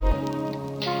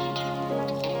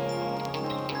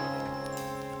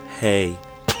Hey,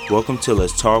 welcome to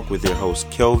Let's Talk with your host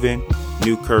Kelvin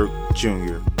Newkirk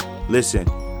Jr. Listen,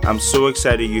 I'm so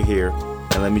excited you're here,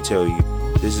 and let me tell you,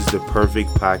 this is the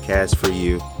perfect podcast for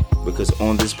you because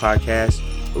on this podcast,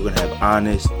 we're going to have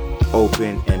honest,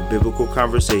 open, and biblical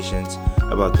conversations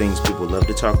about things people love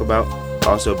to talk about,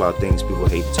 also about things people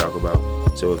hate to talk about.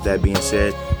 So with that being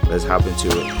said, let's hop into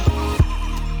it.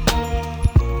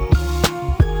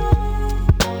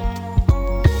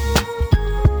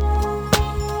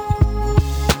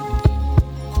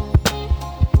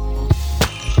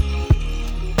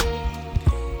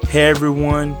 Hey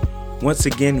everyone, once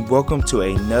again, welcome to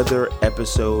another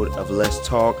episode of Let's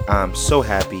Talk. I'm so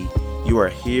happy you are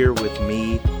here with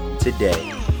me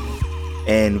today.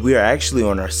 And we are actually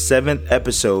on our 7th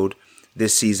episode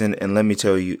this season. And let me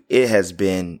tell you, it has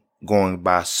been going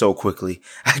by so quickly.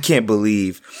 I can't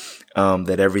believe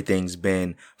that everything's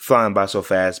been flying by so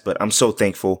fast, but I'm so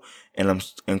thankful and I'm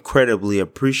incredibly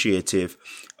appreciative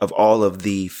of all of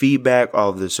the feedback, all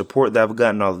of the support that I've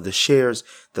gotten, all of the shares,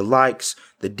 the likes,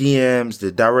 the DMs,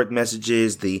 the direct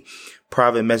messages, the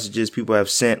private messages people have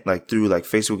sent through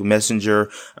Facebook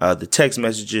Messenger, the text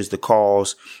messages, the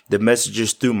calls, the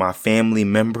messages through my family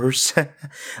members,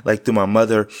 like through my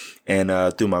mother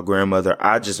and through my grandmother.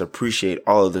 I just appreciate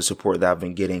all of the support that I've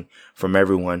been getting from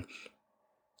everyone.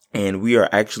 And we are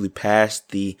actually past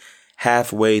the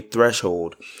halfway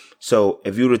threshold. So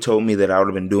if you would have told me that I would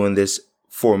have been doing this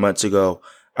 4 months ago,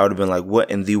 I would have been like, what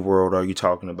in the world are you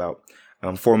talking about?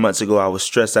 4 months ago, I was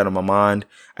stressed out of my mind.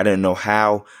 I didn't know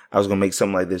how I was going to make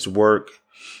something like this work.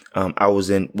 I was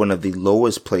in one of the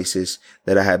lowest places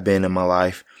that I had been in my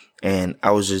life. And I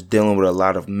was just dealing with a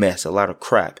lot of mess, a lot of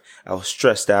crap. I was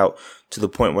stressed out to the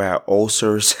point where I had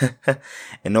ulcers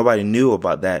and nobody knew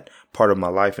about that part of my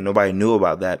life and nobody knew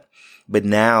about that. But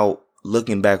now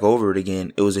looking back over it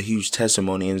again, it was a huge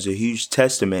testimony and it was a huge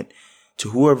testament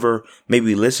to whoever may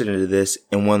be listening to this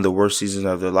in one of the worst seasons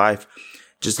of their life,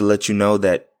 just to let you know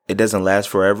that it doesn't last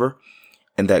forever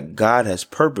and that God has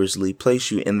purposely placed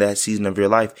you in that season of your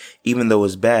life, even though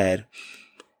it's bad,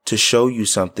 to show you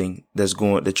something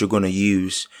that you're going to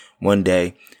use one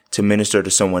day to minister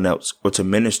to someone else or to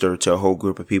minister to a whole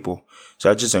group of people. So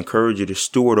I just encourage you to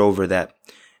steward over that.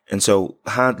 And so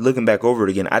looking back over it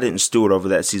again, I didn't steward over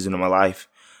that season of my life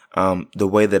the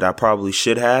way that I probably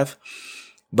should have,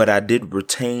 but I did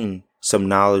retain some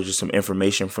knowledge or some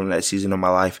information from that season of my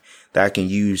life that I can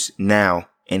use now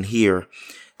and here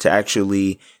to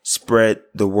actually spread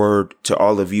the word to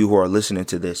all of you who are listening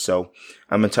to this. So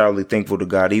I'm entirely thankful to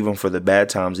God, even for the bad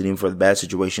times and even for the bad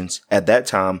situations. At that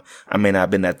time, I may not have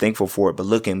been that thankful for it, but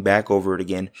looking back over it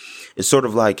again, it's sort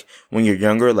of like when you're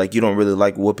younger, you don't really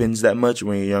like whoopings that much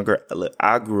when you're younger.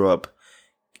 I grew up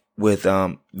with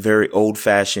very old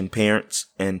fashioned parents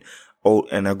and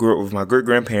I grew up with my great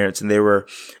grandparents, and they were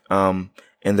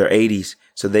in their 80s.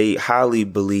 So they highly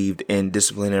believed in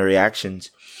disciplinary actions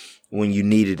when you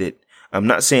needed it. I'm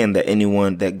not saying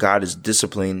that God is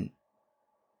disciplining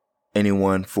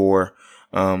anyone for,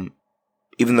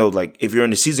 even though if you're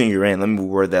in the season you're in, let me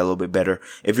word that a little bit better.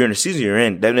 If you're in the season you're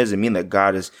in, that doesn't mean that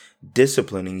God is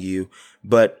disciplining you.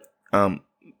 But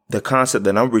the concept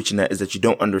that I'm reaching at is that you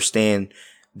don't understand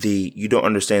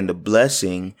the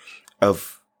blessing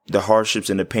of the hardships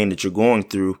and the pain that you're going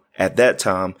through at that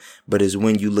time, but is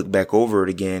when you look back over it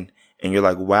again and you're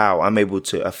like, wow, I'm able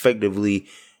to effectively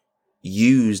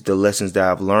use the lessons that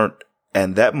I've learned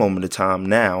at that moment of time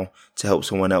now to help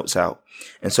someone else out.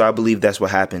 And so I believe that's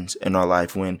what happens in our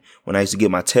life when I used to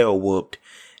get my tail whooped.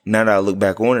 Now that I look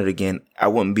back on it again, I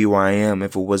wouldn't be where I am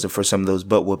if it wasn't for some of those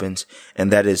butt whoopings.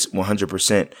 And that is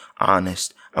 100%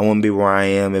 honest. I wouldn't be where I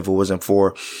am if it wasn't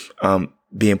for,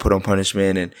 being put on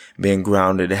punishment and being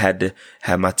grounded. I had to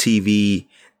have my TV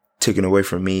taken away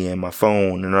from me and my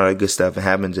phone and all that good stuff, and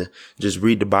having to just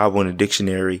read the Bible in a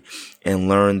dictionary and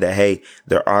learn that, hey,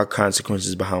 there are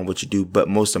consequences behind what you do. But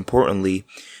most importantly,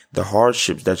 the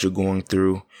hardships that you're going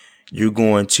through, you're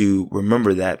going to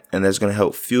remember that, and that's going to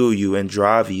help fuel you and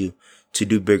drive you to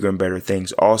do bigger and better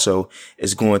things. Also,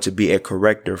 it's going to be a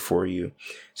corrector for you.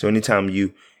 So anytime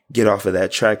you get off of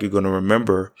that track, you're going to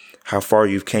remember how far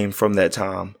you've came from that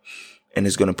time, and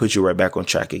it's going to put you right back on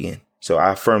track again. So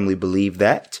I firmly believe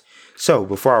that. So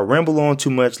before I ramble on too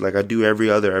much, like I do every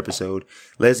other episode,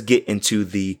 let's get into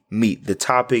the meat, the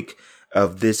topic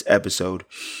of this episode.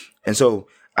 And so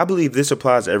I believe this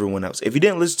applies to everyone else. If you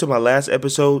didn't listen to my last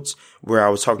episodes where I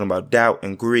was talking about doubt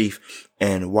and grief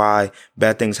and why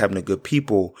bad things happen to good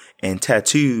people and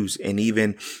tattoos and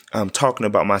even talking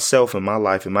about myself and my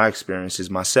life and my experiences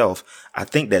myself, I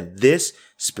think that this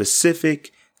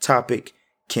specific topic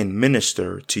can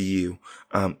minister to you.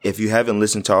 If you haven't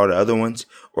listened to all the other ones,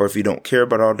 or if you don't care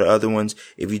about all the other ones,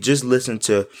 if you just listen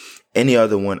to any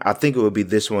other one, I think it would be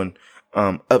this one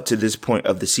up to this point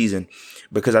of the season,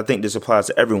 because I think this applies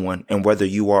to everyone. And whether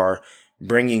you are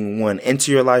bringing one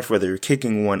into your life, whether you're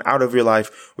kicking one out of your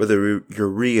life, whether you're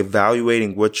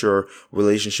reevaluating what your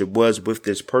relationship was with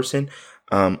this person,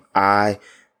 I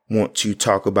want to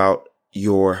talk about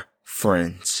your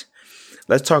friends.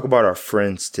 Let's talk about our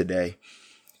friends today.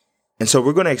 And so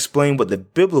we're going to explain what the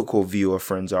biblical view of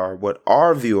friends are, what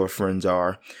our view of friends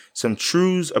are, some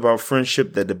truths about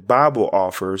friendship that the Bible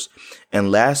offers,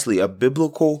 and lastly, a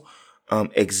biblical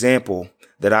example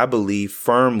that I believe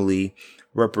firmly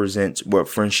represents what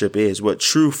friendship is, what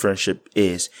true friendship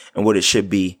is, and what it should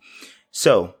be.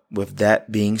 So with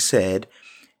that being said,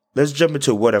 let's jump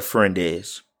into what a friend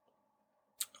is.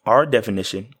 Our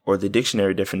definition, or the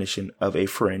dictionary definition of a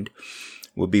friend,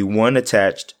 would be one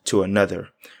attached to another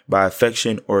by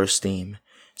affection or esteem.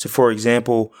 So for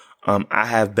example, I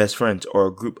have best friends, or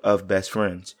a group of best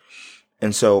friends.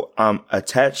 And so I'm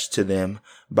attached to them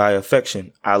by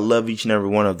affection. I love each and every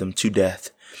one of them to death.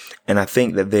 And I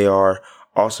think that they are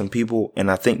awesome people. And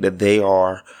I think that they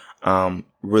are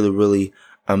really, really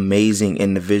amazing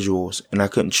individuals. And I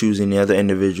couldn't choose any other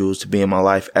individuals to be in my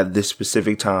life at this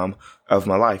specific time of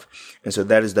my life. And so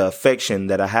that is the affection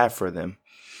that I have for them.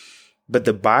 But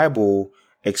the Bible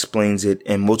explains it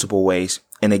in multiple ways,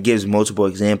 and it gives multiple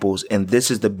examples. And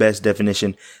this is the best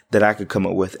definition that I could come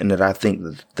up with, and that I think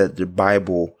that the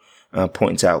Bible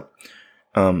points out.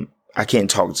 I can't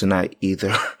talk tonight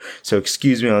either, so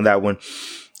excuse me on that one.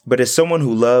 But as someone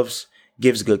who loves,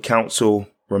 gives good counsel,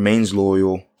 remains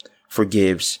loyal,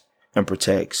 forgives, and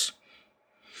protects.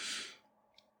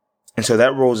 And so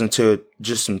that rolls into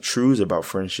just some truths about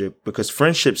friendship, because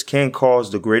friendships can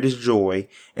cause the greatest joy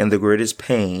and the greatest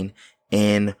pain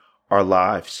in our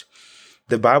lives.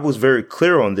 The Bible is very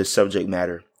clear on this subject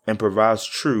matter and provides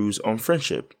truths on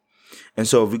friendship. And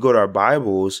so if we go to our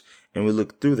Bibles and we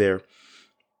look through there,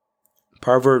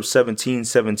 Proverbs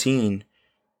 17:17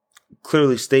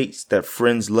 clearly states that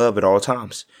friends love at all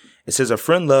times. It says a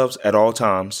friend loves at all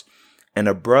times, and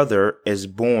a brother is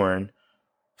born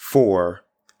for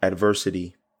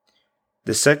adversity.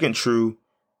 The second truth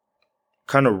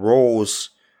kind of rolls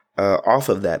off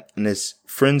of that, and it's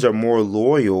friends are more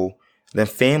loyal than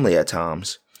family at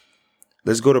times.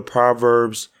 Let's go to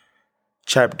Proverbs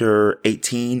chapter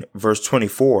 18, verse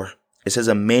 24. It says,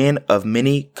 a man of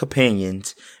many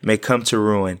companions may come to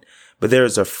ruin, but there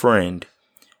is a friend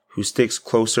who sticks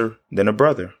closer than a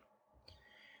brother.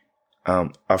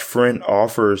 A friend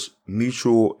offers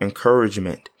mutual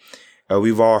encouragement.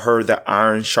 We've all heard that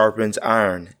iron sharpens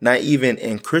iron, not even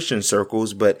in Christian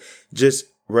circles, but just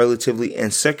relatively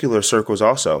in secular circles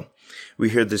also. We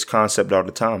hear this concept all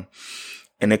the time.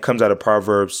 And it comes out of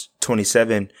Proverbs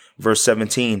 27, verse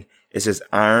 17. It says,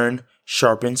 iron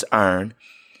sharpens iron,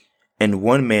 and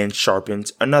one man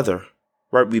sharpens another.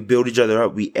 Right? We build each other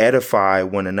up. We edify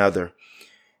one another.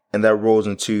 And that rolls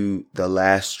into the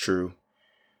last truth.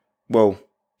 Well,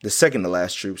 the second to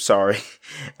last truth, sorry.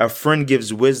 A friend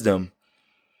gives wisdom.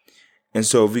 And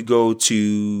so if we go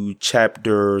to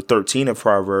chapter 13 of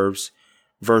Proverbs,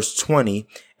 verse 20,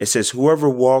 it says, whoever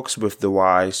walks with the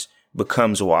wise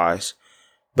becomes wise,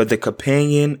 but the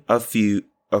companion of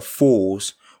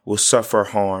fools will suffer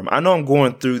harm. I know I'm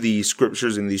going through these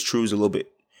scriptures and these truths a little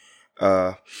bit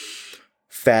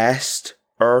fast,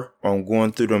 or I'm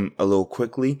going through them a little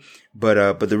quickly,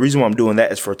 but the reason why I'm doing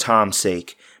that is for time's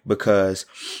sake, because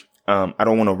I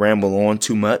don't want to ramble on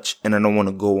too much, and I don't want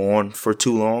to go on for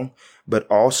too long. But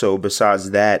also, besides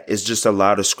that, it's just a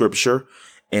lot of scripture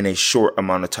in a short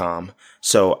amount of time.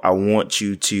 So I want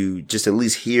you to just at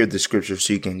least hear the scripture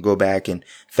so you can go back and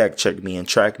fact check me and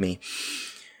track me.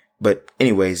 But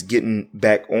anyways, getting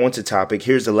back onto topic,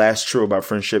 here's the last truth about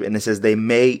friendship. And it says they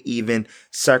may even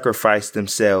sacrifice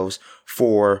themselves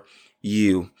for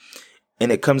you.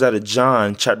 And it comes out of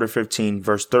John chapter 15,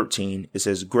 verse 13. It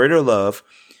says, greater love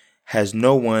has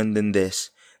no one than this,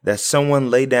 that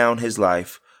someone lay down his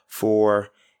life for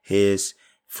his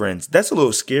friends. That's a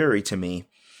little scary to me.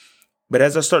 But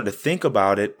as I start to think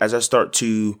about it, as I start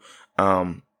to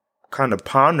kind of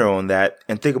ponder on that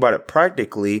and think about it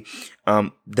practically,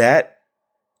 that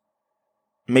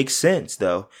makes sense,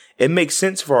 though. It makes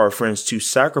sense for our friends to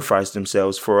sacrifice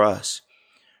themselves for us,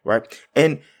 right?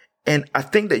 And I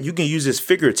think that you can use this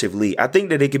figuratively. I think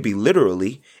that it could be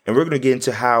literally, and we're going to get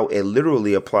into how it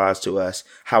literally applies to us,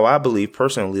 how I believe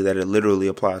personally that it literally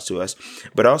applies to us,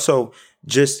 but also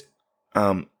just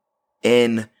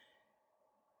in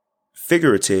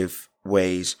figurative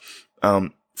ways.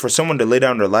 for someone to lay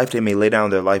down their life, they may lay down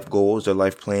their life goals, their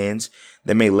life plans.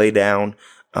 They may lay down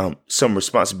some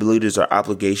responsibilities or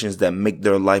obligations that make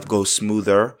their life go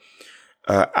smoother.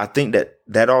 I think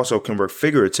that also can work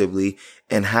figuratively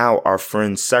in how our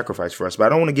friends sacrifice for us. But I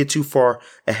don't want to get too far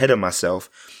ahead of myself,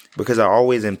 because I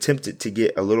always am tempted to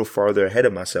get a little farther ahead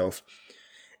of myself.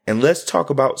 And let's talk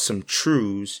about some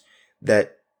truths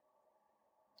that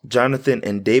Jonathan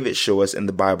and David show us in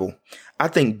the Bible. I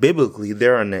think biblically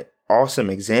they're an awesome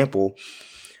example,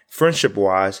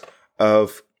 friendship-wise,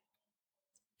 of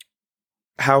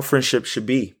how friendship should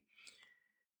be.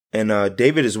 And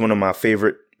David is one of my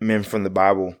favorite men from the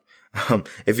Bible.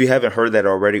 If you haven't heard that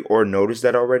already or noticed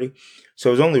that already.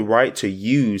 So it's only right to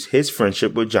use his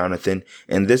friendship with Jonathan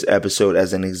in this episode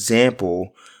as an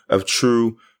example of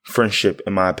true friendship,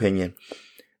 in my opinion.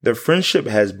 Their friendship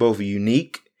has both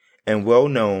unique and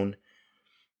well-known.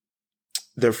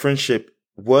 Their friendship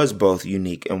was both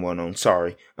unique and well-known,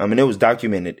 and it was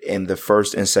documented in the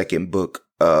first and second book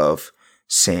of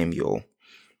Samuel.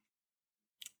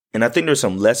 And I think there's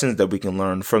some lessons that we can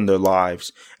learn from their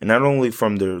lives, and not only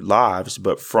from their lives,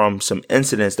 but from some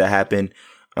incidents that happened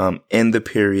in the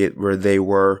period where they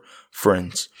were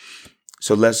friends.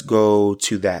 So let's go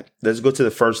to that. Let's go to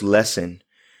the first lesson.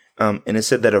 And it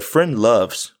said that a friend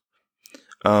loves.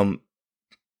 That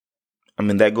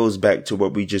goes back to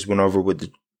what we just went over with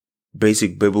the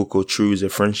basic biblical truths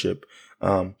of friendship.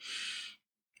 But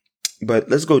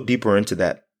let's go deeper into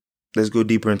that. Let's go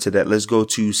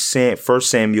to 1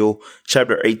 Samuel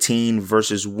chapter 18,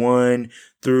 verses 1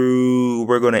 through,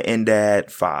 we're going to end at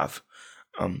 5.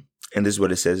 And this is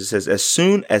what it says. It says, as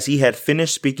soon as he had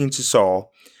finished speaking to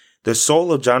Saul, the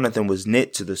soul of Jonathan was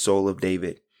knit to the soul of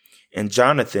David, and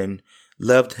Jonathan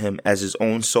loved him as his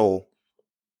own soul.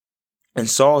 And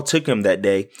Saul took him that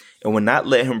day and would not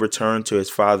let him return to his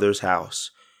father's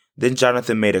house. Then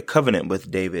Jonathan made a covenant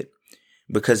with David,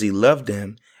 because he loved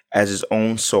him as his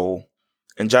own soul.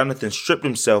 And Jonathan stripped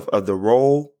himself of the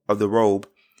robe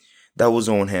that was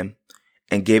on him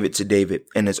and gave it to David,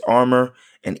 and his armor,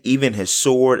 and even his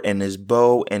sword, and his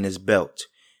bow, and his belt.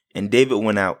 And David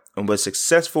went out and was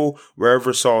successful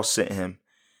wherever Saul sent him,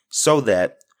 so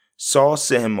that Saul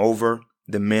sent him over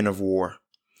the men of war.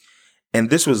 And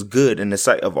this was good in the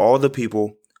sight of all the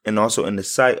people, and also in the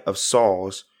sight of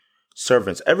Saul's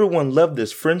servants. Everyone loved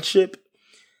this friendship.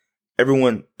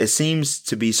 Everyone, it seems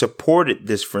to be, supported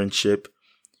this friendship.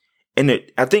 And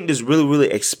I think this really, really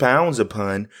expounds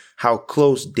upon how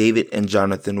close David and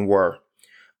Jonathan were.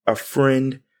 A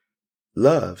friend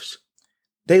loves.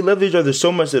 They loved each other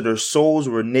so much that their souls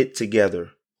were knit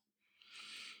together.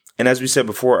 And as we said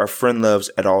before, a friend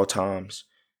loves at all times.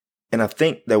 And I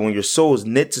think that when your soul is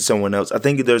knit to someone else, I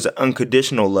think there's an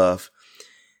unconditional love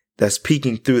that's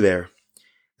peeking through there.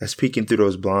 That's peeking through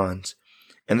those bonds.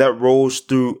 And that rolls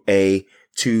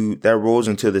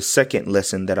into the second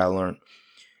lesson that I learned.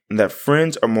 And that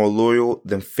friends are more loyal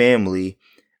than family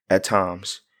at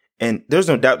times. And there's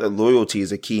no doubt that loyalty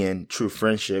is a key in true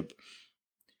friendship.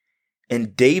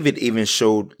 And David even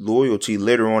showed loyalty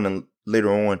later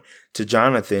on to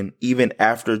Jonathan, even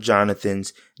after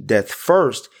Jonathan's death.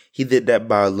 First, he did that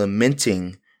by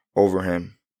lamenting over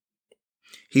him.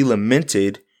 He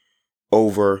lamented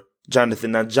over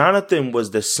Jonathan. Now, Jonathan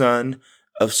was the son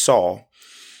of Saul,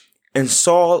 and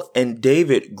Saul and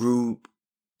David grew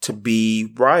to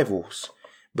be rivals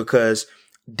because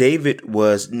David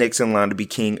was next in line to be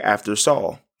king after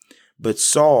Saul. But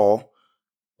Saul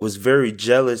was very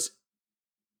jealous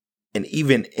and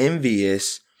even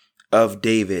envious of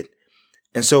David.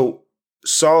 And so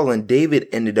Saul and David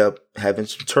ended up having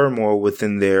some turmoil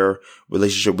within their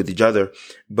relationship with each other.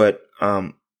 But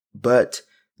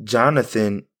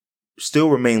Jonathan still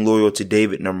remained loyal to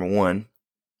David, number one.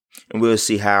 And we'll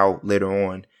see how later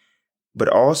on. But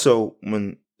also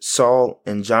when Saul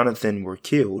and Jonathan were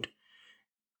killed,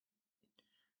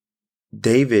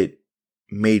 David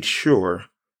made sure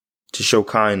to show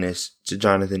kindness to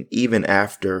Jonathan even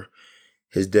after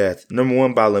his death. Number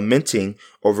one, by lamenting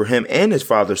over him and his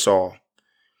father Saul.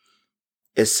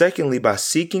 And secondly, by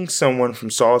seeking someone from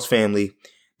Saul's family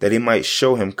that he might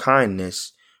show him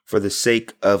kindness for the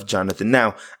sake of Jonathan.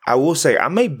 Now, I will say I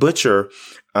may butcher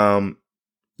the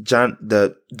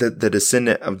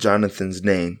descendant of Jonathan's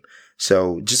name.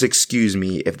 So just excuse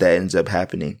me if that ends up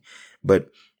happening. But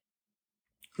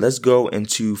let's go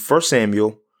into 1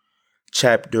 Samuel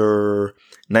chapter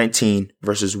 19,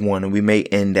 verses 1, and we may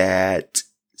end at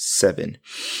 7.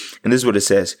 And this is what it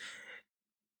says.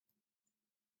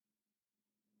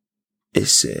 It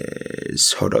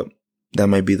says, hold up, that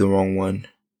might be the wrong one.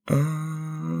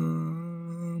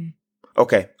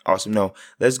 Okay, awesome. No,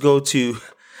 let's go to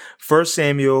 1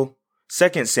 Samuel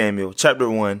 2 Samuel chapter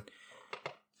 1,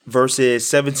 verses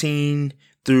 17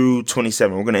 through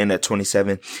 27. We're going to end at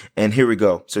 27. And here we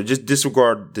go. So just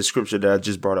disregard the scripture that I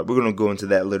just brought up. We're going to go into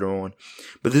that later on.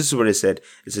 But this is what it said.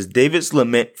 It says, David's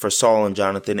lament for Saul and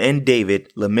Jonathan, and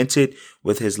David lamented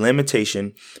with his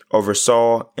lamentation over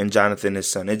Saul and Jonathan,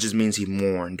 his son. It just means he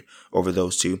mourned over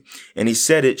those two. And he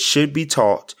said it should be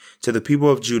taught to the people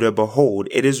of Judah. Behold,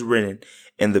 it is written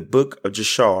in the book of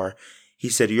Jashar. He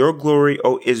said, your glory,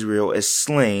 O Israel, is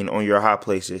slain on your high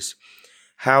places.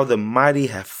 How the mighty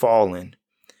have fallen.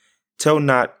 Tell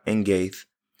not in Gath,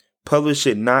 publish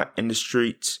it not in the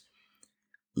streets,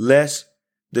 lest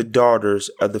the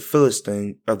daughters of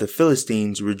the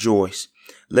Philistines rejoice,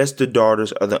 lest the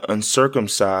daughters of the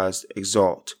uncircumcised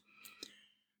exalt.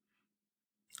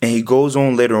 And he goes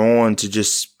on later on to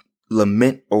just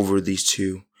lament over these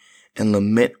two and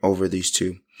lament over these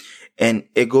two. And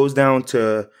it goes down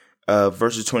to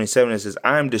verses 27. It says,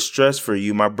 I am distressed for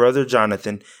you, my brother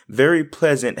Jonathan. Very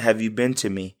pleasant have you been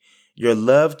to me. Your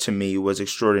love to me was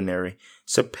extraordinary,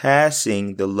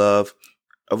 surpassing the love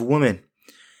of women.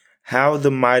 How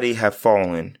the mighty have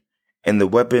fallen, and the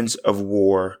weapons of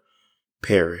war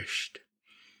perished.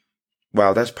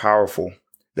 Wow, that's powerful.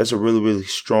 That's a really, really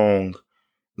strong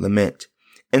lament.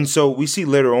 And so we see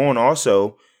later on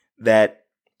also that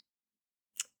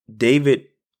David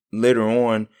later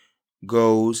on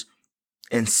goes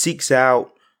and seeks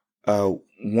out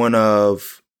one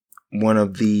of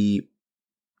the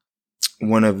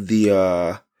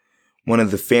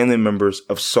family members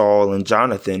of Saul and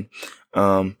Jonathan.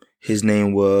 His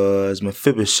name was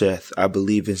Mephibosheth, I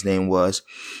believe his name was.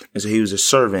 And so he was a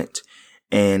servant,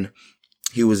 and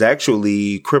he was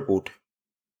actually crippled.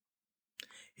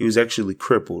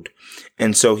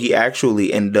 And so he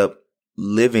actually ended up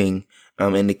living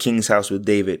in the king's house with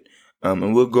David.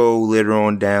 And we'll go later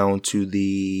on down to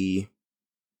the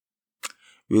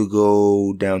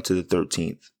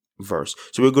 13th verse.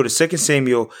 So we'll go to 2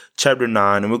 Samuel chapter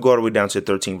 9, and we'll go all the way down to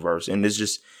the 13th verse. And this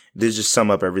just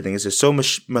sum up everything. It says, so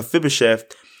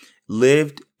Mephibosheth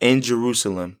lived in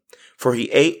Jerusalem, for he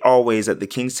ate always at the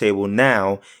king's table.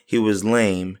 Now he was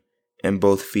lame in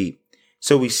both feet.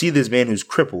 So we see this man who's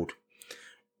crippled,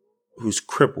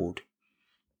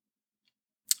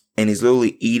 and he's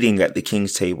literally eating at the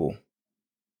king's table.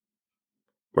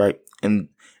 Right. And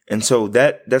so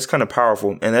that's kind of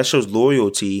powerful. And that shows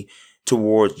loyalty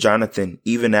towards Jonathan,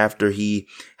 even after he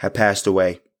had passed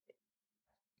away.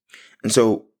 And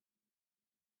so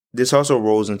this also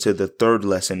rolls into the third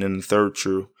lesson and the third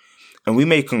truth. And we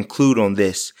may conclude on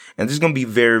this. And this is going to be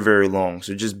very, very long.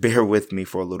 So just bear with me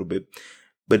for a little bit.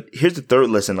 But here's the third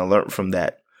lesson I learned from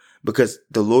that, because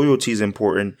the loyalty is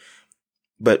important.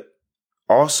 But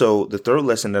also the third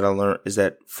lesson that I learned is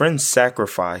that friends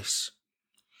sacrifice.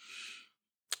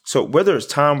 So whether it's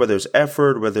time, whether it's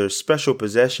effort, whether it's special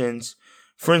possessions,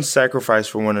 friends sacrifice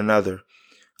for one another.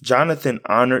 Jonathan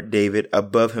honored David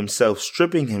above himself,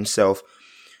 stripping himself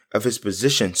of his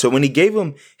position. So when he gave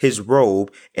him his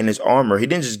robe and his armor, he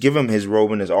didn't just give him his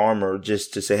robe and his armor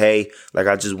just to say, hey, like,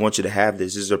 I just want you to have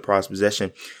this. This is a prized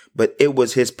possession. But it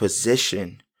was his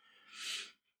position.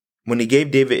 When he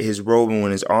gave David his robe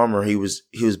and his armor, he was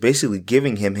basically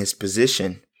giving him his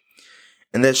position.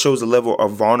 And that shows a level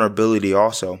of vulnerability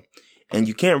also. And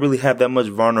you can't really have that much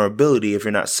vulnerability if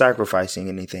you're not sacrificing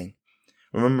anything.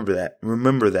 Remember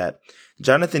that.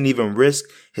 Jonathan even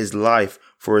risked his life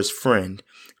for his friend.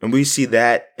 And we see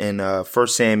that in 1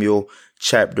 Samuel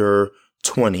chapter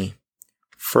 20.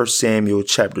 1 Samuel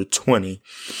chapter 20.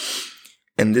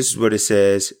 And this is what it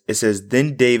says. It says,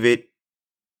 then David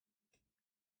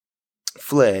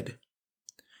fled.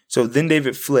 So then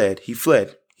David fled. He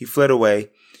fled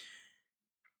away.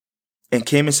 And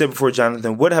came and said before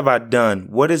Jonathan, what have I done?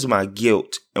 What is my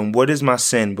guilt? And what is my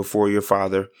sin before your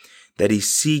father, that he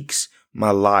seeks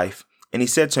my life? And he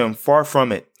said to him, far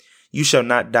from it. You shall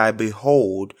not die.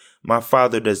 Behold, my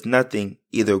father does nothing,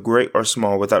 either great or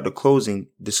small, without disclosing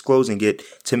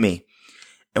it to me.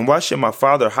 And why should my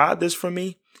father hide this from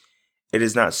me? It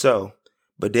is not so.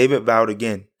 But David vowed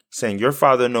again, saying, your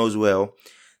father knows well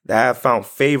that I have found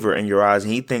favor in your eyes.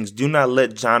 And he thinks, do not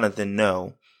let Jonathan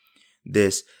know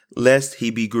this, lest he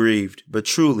be grieved. But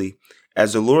truly,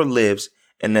 as the Lord lives,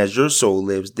 and as your soul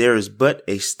lives, there is but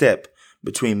a step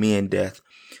between me and death.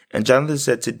 And Jonathan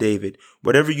said to David,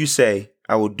 whatever you say,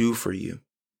 I will do for you.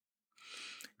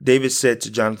 David said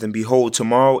to Jonathan, behold,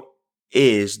 tomorrow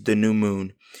is the new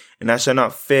moon, and I shall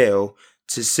not fail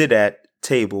to sit at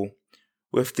table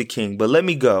with the king. But let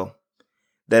me go,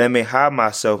 that I may hide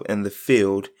myself in the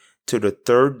field till the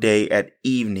third day at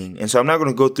evening. And so I'm not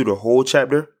going to go through the whole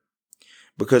chapter,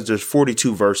 because there's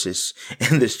 42 verses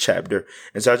in this chapter.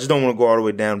 And so I just don't want to go all the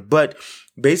way down. But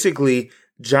basically,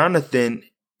 Jonathan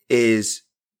is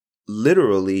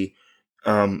literally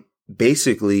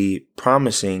basically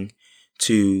promising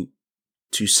to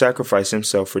sacrifice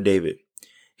himself for David.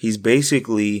 He's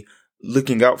basically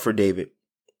looking out for David.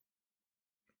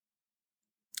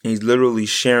 He's literally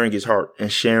sharing his heart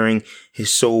and sharing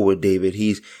his soul with David.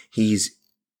 He's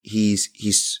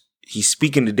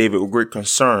speaking to David with great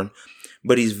concern,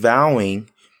 but he's vowing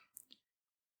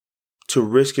to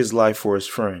risk his life for his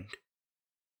friend.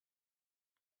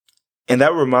 And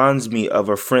that reminds me of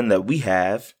a friend that we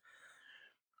have.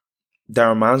 That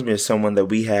reminds me of someone that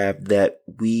we have that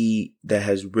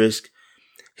has risked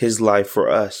his life for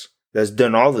us, that's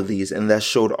done all of these and that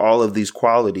showed all of these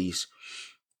qualities.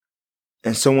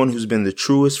 And someone who's been the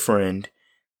truest friend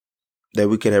that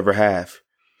we could ever have.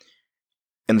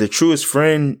 And the truest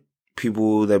friend,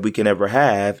 people, that we can ever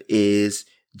have is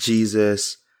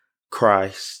Jesus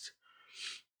Christ.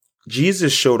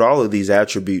 Jesus showed all of these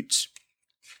attributes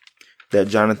that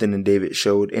Jonathan and David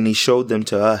showed, and he showed them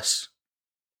to us.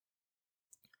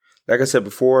 Like I said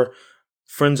before,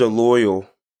 friends are loyal.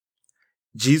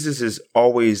 Jesus is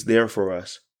always there for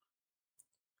us,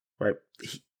 right?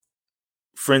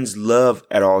 Friends love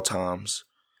at all times.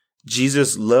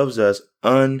 Jesus loves us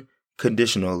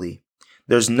unconditionally.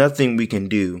 There's nothing we can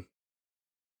do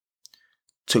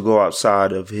to go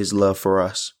outside of his love for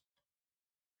us.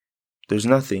 There's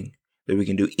nothing that we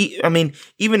can do. I mean,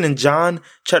 even in John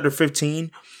chapter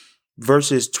 15,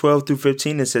 verses 12 through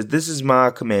 15, it says, "This is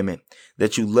my commandment,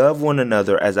 that you love one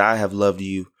another as I have loved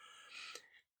you."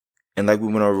 And like we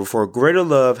went over before, greater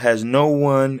love has no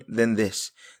one than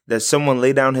this, that someone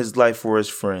lay down his life for his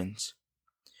friends.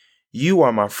 You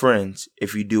are my friends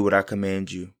if you do what I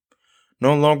command you.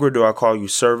 No longer do I call you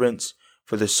servants,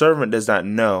 for the servant does not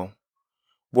know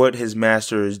what his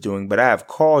master is doing, but I have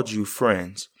called you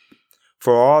friends.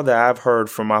 For all that I have heard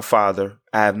from my Father,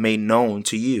 I have made known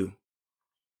to you.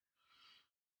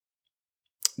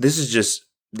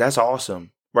 That's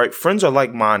awesome, right? Friends are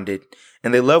like-minded,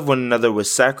 and they love one another with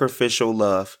sacrificial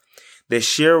love. They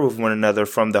share with one another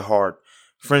from the heart.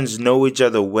 Friends know each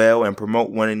other well and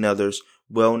promote one another's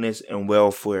wellness and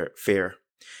welfare.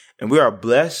 And we are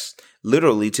blessed,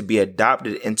 literally, to be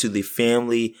adopted into the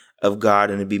family of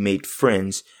God and to be made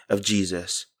friends of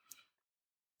Jesus.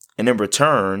 And in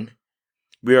return,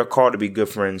 we are called to be good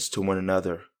friends to one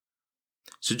another.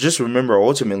 So just remember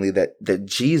ultimately that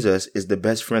Jesus is the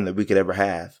best friend that we could ever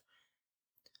have.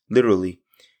 Literally,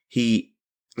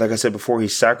 like I said before, he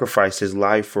sacrificed his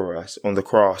life for us on the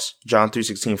cross. John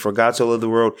 3:16, "For God so loved the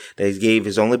world that he gave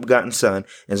his only begotten son,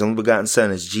 and his only begotten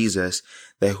son is Jesus,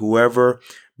 that whoever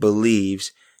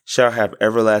believes shall have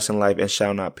everlasting life and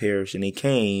shall not perish. And he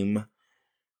came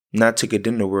not to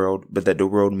condemn the world, but that the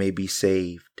world may be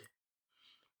saved."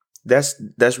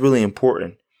 That's really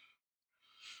important.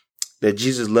 That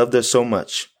Jesus loved us so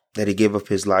much that he gave up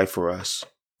his life for us.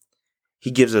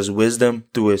 He gives us wisdom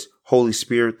through his Holy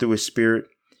Spirit, through his Spirit.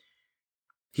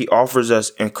 He offers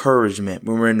us encouragement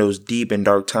when we're in those deep and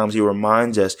dark times. He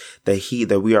reminds us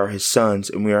that we are his sons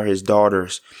and we are his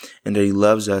daughters, and that he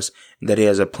loves us and that he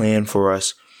has a plan for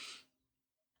us.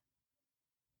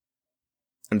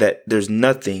 And that there's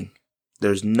nothing,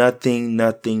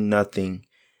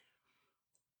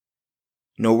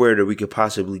 nowhere that we could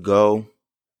possibly go,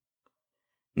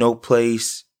 no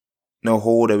place, no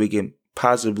hole that we can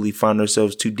possibly find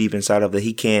ourselves too deep inside of that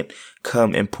he can't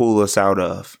come and pull us out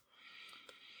of.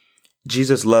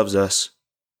 Jesus loves us.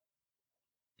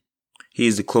 He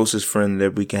is the closest friend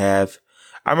that we can have.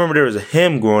 I remember there was a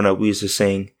hymn growing up we used to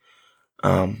sing,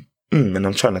 and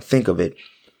I'm trying to think of it.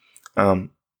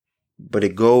 But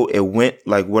it went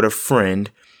like, what a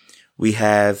friend we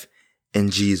have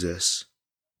in Jesus.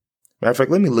 Matter of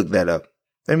fact, let me look that up.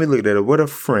 What a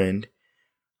friend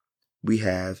we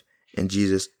have in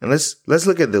Jesus. And let's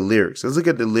look at the lyrics. Let's look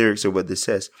at the lyrics of what this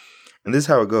says. And this is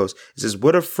how it goes. It says,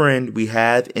 "What a friend we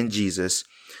have in Jesus,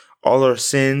 all our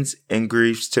sins and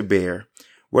griefs to bear.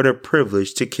 What a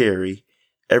privilege to carry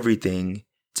everything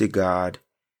to God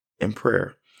in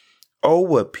prayer. Oh,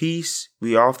 what peace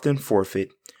we often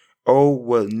forfeit. Oh,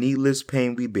 what needless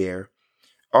pain we bear.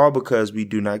 All because we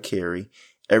do not carry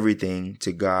everything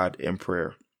to God in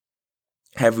prayer.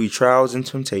 Have we trials and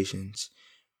temptations?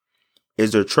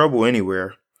 Is there trouble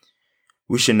anywhere?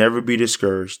 We should never be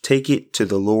discouraged. Take it to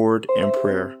the Lord in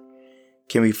prayer.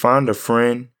 Can we find a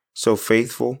friend so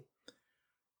faithful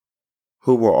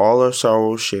who will all our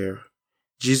sorrows share?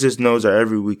 Jesus knows our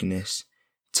every weakness.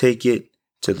 Take it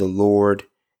to the Lord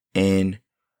in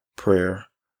prayer."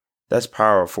 That's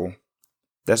powerful.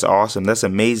 That's awesome. That's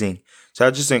amazing. So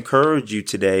I just encourage you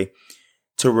today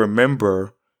to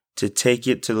remember to take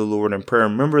it to the Lord in prayer.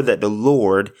 Remember that the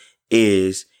Lord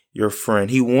is your friend.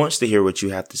 He wants to hear what you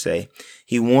have to say.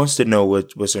 He wants to know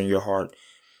what's on your heart.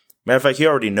 Matter of fact, he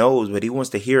already knows, but he wants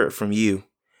to hear it from you.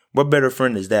 What better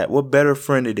friend is that? What better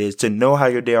friend it is to know how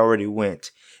your day already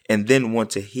went and then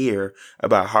want to hear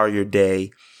about how your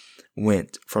day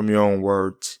went from your own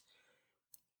words.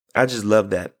 I just love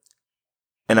that.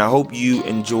 And I hope you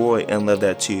enjoy and love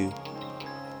that too.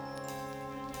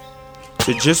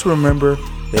 So just remember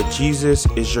that Jesus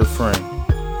is your friend.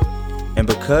 And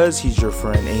because he's your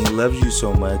friend and he loves you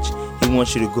so much, he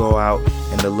wants you to go out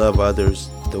and to love others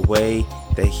the way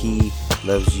that he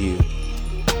loves you.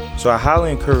 So I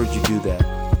highly encourage you to do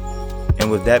that.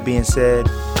 And with that being said,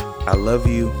 I love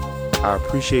you. I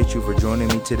appreciate you for joining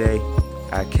me today.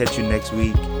 I'll catch you next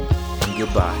week, and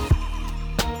goodbye.